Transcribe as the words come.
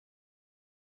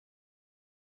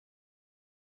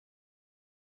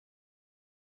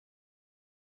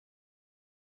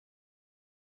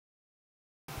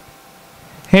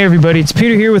Hey everybody, it's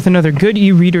Peter here with another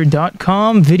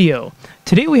goodereader.com video.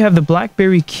 Today we have the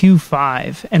Blackberry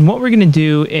Q5, and what we're going to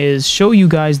do is show you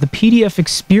guys the PDF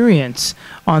experience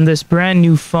on this brand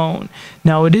new phone.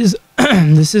 Now it is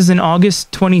this is an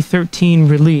August 2013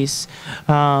 release.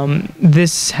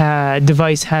 This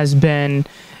device has been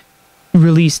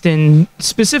released in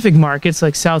specific markets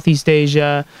like Southeast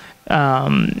Asia,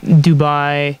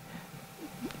 Dubai,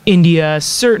 India,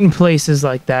 certain places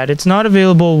like that. It's not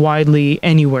available widely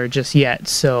anywhere just yet,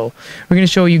 so we're going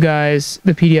to show you guys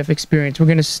the PDF experience. We're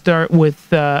going to start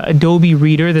with Adobe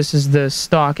Reader. This is the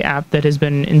stock app that has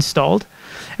been installed,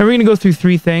 and we're going to go through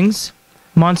three things: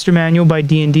 Monster Manual by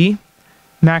D&D,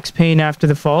 Max Payne After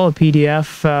the Fall, a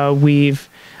PDF we've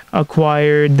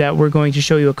acquired that we're going to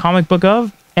show you a comic book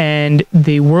of, and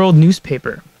the World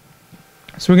Newspaper.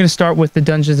 So we're going to start with the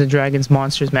Dungeons & Dragons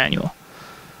Monsters Manual.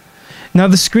 Now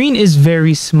the screen is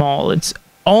very small. It's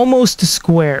almost a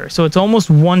square, so it's almost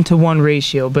 1-to-1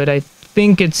 ratio, but I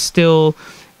think it's still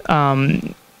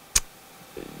advertised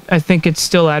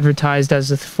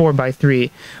as a 4:3.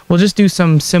 We'll just do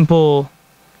some simple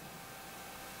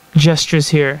gestures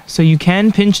here. So you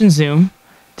can pinch and zoom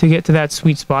to get to that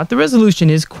sweet spot. The resolution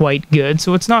is quite good,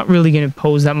 so it's not really going to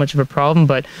pose that much of a problem,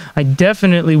 but I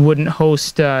definitely wouldn't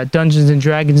host Dungeons &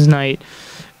 Dragons night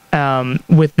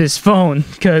with this phone,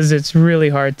 because it's really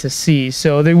hard to see.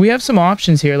 So we have some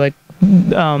options here, like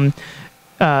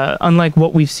unlike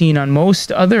what we've seen on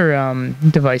most other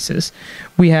devices.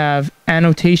 We have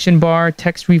annotation bar,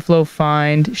 text reflow,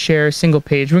 find, share, single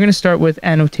page. We're going to start with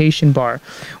annotation bar.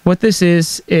 What this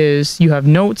is you have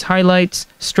notes, highlights,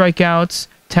 strikeouts,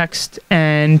 text,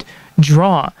 and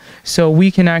draw. So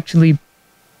we can actually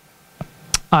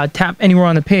tap anywhere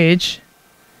on the page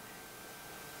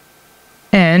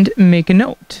and make a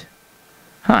note.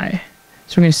 Hi.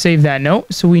 So we're going to save that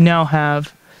note. So we now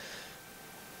have,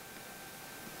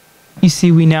 you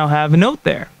see, we now have a note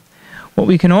there. What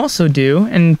we can also do,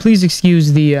 and please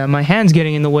excuse the my hands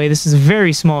getting in the way, this is a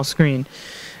very small screen.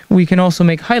 We can also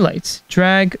make highlights.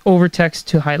 Drag over text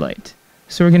to highlight.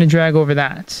 So we're going to drag over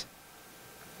that.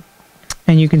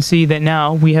 And you can see that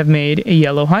now we have made a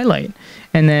yellow highlight.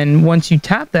 And then once you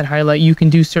tap that highlight, you can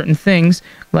do certain things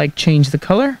like change the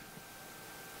color,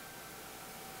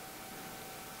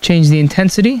 change the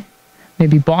intensity,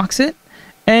 maybe box it,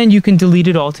 and you can delete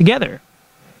it altogether.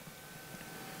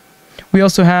 We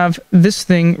also have this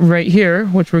thing right here,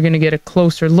 which we're going to get a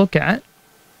closer look at.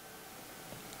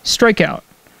 Strikeout.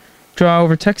 Draw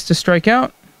over text to strike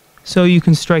out, so you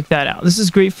can strike that out. This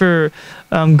is great for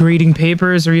grading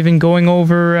papers, or even going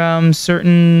over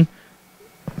certain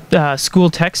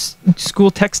school text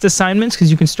assignments,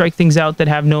 because you can strike things out that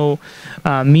have no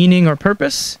meaning or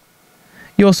purpose.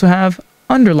 You also have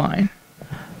underline.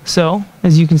 So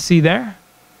as you can see there,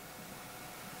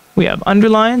 we have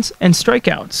underlines and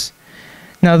strikeouts.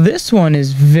 Now this one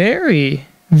is very,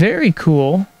 very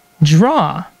cool.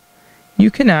 Draw.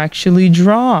 You can actually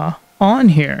draw on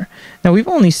here. Now we've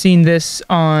only seen this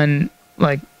on,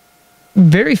 like,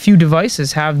 very few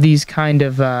devices have these kind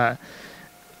of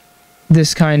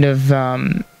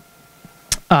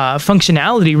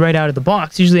functionality right out of the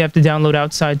box. Usually you have to download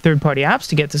outside third-party apps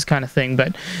to get this kind of thing,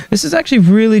 but this is actually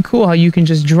really cool how you can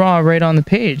just draw right on the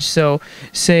page. So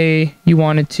say you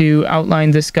wanted to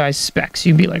outline this guy's specs,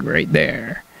 you'd be like right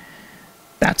there.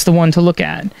 That's the one to look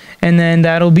at, and then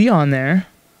that'll be on there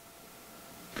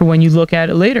for when you look at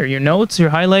it later. Your notes,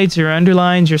 your highlights, your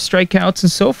underlines, your strikeouts,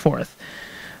 and so forth.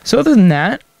 So other than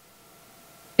that,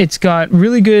 it's got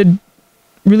really good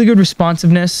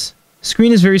responsiveness.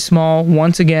 Screen is very small.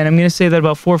 Once again, I'm going to say that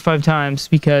about 4 or 5 times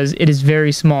because it is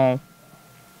very small.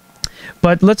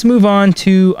 But let's move on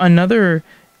to another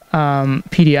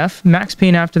PDF, Max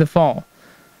Payne After the Fall.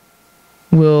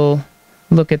 We'll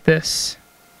look at this.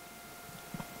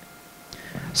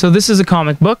 So this is a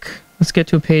comic book. Let's get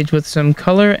to a page with some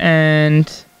color, and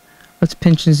let's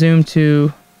pinch and zoom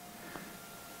to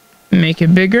make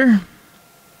it bigger.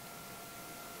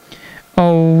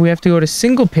 Oh, we have to go to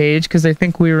single page because I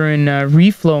think we were in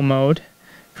reflow mode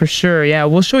for sure. Yeah,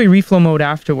 we'll show you reflow mode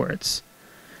afterwards.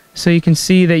 So you can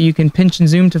see that you can pinch and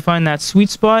zoom to find that sweet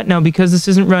spot. Now, because this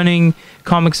isn't running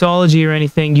Comixology or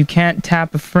anything, you can't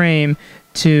tap a frame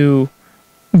to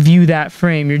view that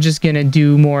frame. You're just going to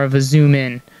do more of a zoom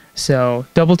in. So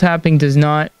double tapping does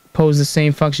not pose the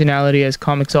same functionality as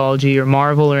Comixology or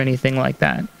Marvel or anything like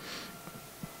that.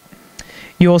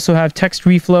 You also have text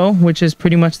reflow, which is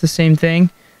pretty much the same thing.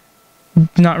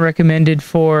 Not recommended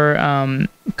for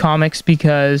comics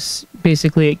because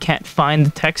basically it can't find the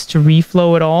text to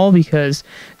reflow at all because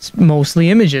it's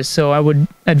mostly images. So I would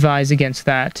advise against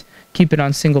that. Keep it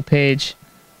on single page.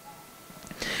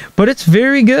 But it's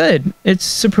very good. It's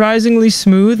surprisingly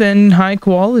smooth and high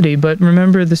quality, but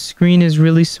remember the screen is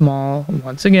really small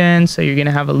once again, so you're going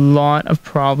to have a lot of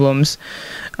problems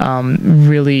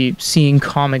really seeing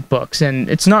comic books. And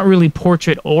it's not really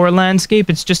portrait or landscape,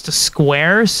 it's just a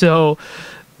square, so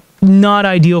not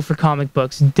ideal for comic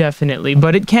books, definitely,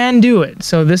 but it can do it.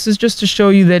 So this is just to show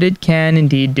you that it can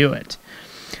indeed do it.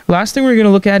 Last thing we're going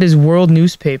to look at is World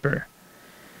Newspaper.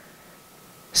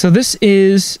 So this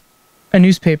is a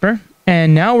newspaper,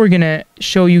 and now we're going to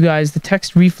show you guys the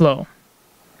text reflow.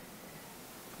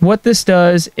 What this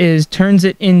does is turns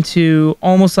it into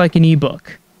almost like an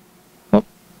ebook. Well,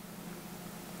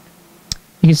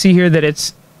 you can see here that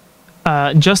it's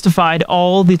justified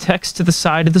all the text to the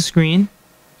side of the screen,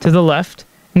 to the left,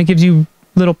 and it gives you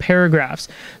little paragraphs.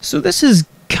 So this is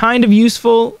kind of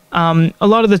useful. A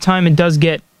lot of the time it does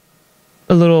get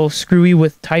a little screwy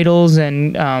with titles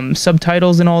and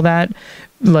subtitles and all that.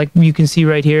 Like you can see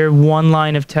right here, one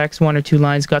line of text, 1 or 2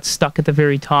 lines got stuck at the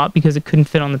very top because it couldn't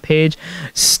fit on the page.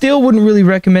 Still wouldn't really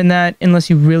recommend that unless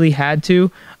you really had to.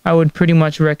 I would pretty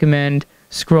much recommend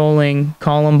scrolling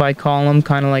column by column,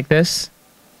 kind of like this.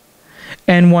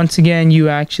 And once again, you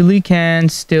actually can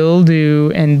still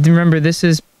do, and remember this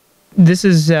is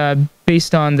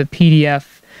based on the PDF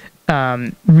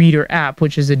Reader app,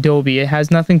 which is Adobe. It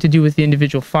has nothing to do with the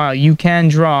individual file. You can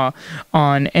draw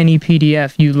on any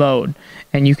PDF you load,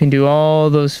 and you can do all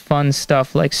those fun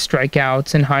stuff like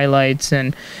strikeouts and highlights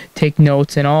and take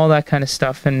notes and all that kind of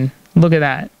stuff. And look at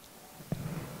that.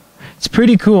 It's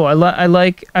pretty cool. I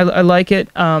like it.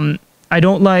 I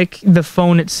don't like the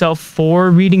phone itself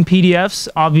for reading PDFs.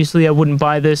 Obviously, I wouldn't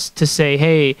buy this to say,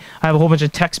 hey, I have a whole bunch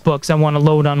of textbooks I want to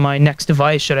load on my next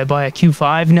device. Should I buy a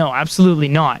Q5? No, absolutely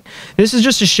not. This is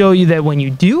just to show you that when you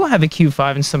do have a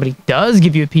Q5 and somebody does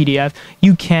give you a PDF,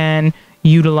 you can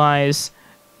utilize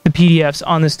the PDFs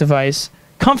on this device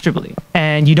comfortably.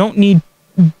 And you don't need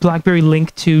BlackBerry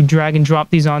Link to drag and drop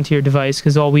these onto your device,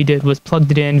 because all we did was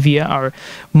plugged it in via our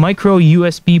micro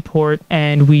USB port,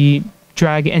 and we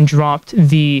drag and dropped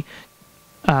the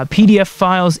PDF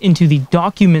files into the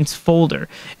Documents folder,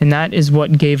 and that is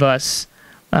what gave us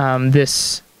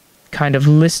this kind of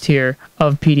list here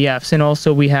of PDFs. And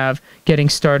also we have Getting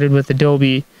Started with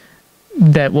Adobe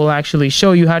that will actually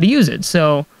show you how to use it.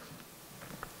 So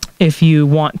if you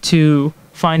want to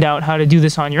find out how to do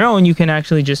this on your own, you can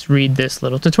actually just read this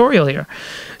little tutorial here.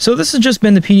 So this has just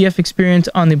been the PDF experience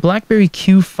on the BlackBerry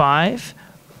Q5.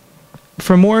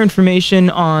 For more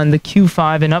information on the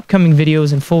Q5 and upcoming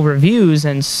videos and full reviews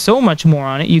and so much more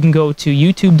on it, you can go to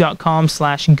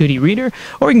youtube.com/goodyreader,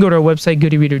 or you can go to our website,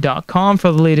 goodyreader.com,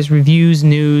 for the latest reviews,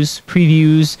 news,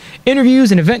 previews,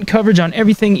 interviews, and event coverage on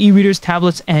everything e-readers,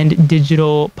 tablets, and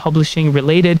digital publishing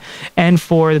related. And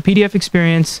for the PDF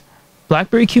experience,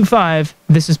 BlackBerry Q5,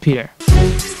 this is Peter.